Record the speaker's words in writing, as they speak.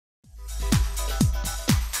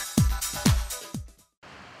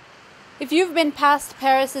If you've been past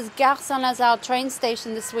Paris's Gare St Lazare train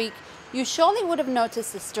station this week, you surely would have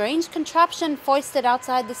noticed a strange contraption foisted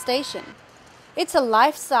outside the station. It's a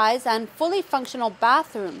life-size and fully functional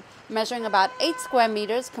bathroom, measuring about 8 square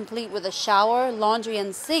meters, complete with a shower, laundry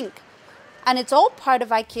and sink. And it's all part of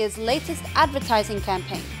IKEA's latest advertising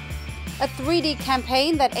campaign. A 3D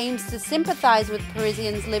campaign that aims to sympathize with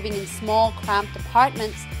Parisians living in small, cramped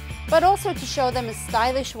apartments, but also to show them a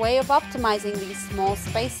stylish way of optimizing these small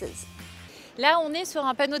spaces. Là, on est sur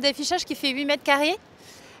un panneau d'affichage qui fait 8 mètres carrés.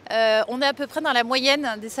 On est à peu près dans la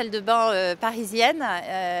moyenne des salles de bain parisiennes.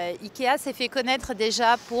 IKEA s'est fait connaître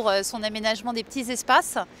déjà pour son aménagement des petits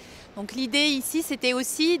espaces. Donc l'idée ici, c'était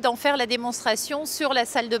aussi d'en faire la démonstration sur la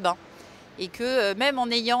salle de bain. Et que même en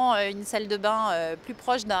ayant une salle de bain plus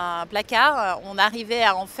proche d'un placard, on arrivait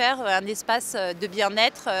à en faire un espace de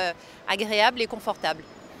bien-être agréable et confortable.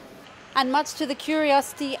 And much to the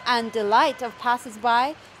curiosity and delight of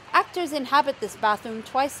passers-by, actors inhabit this bathroom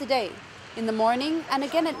twice a day, in the morning and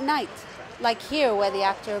again at night, like here where the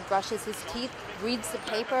actor brushes his teeth, reads the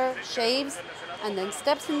paper, shaves, and then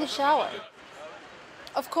steps in the shower.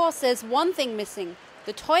 Of course, there's one thing missing,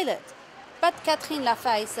 the toilet. But Catherine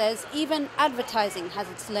Lafaye says even advertising has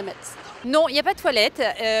its limits. Non, il n'y a pas de toilette.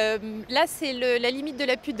 Là, c'est la limite de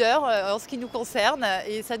la pudeur en ce qui nous concerne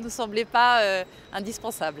et ça ne nous semblait pas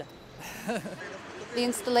indispensable. The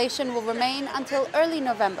installation will remain until early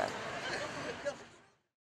November.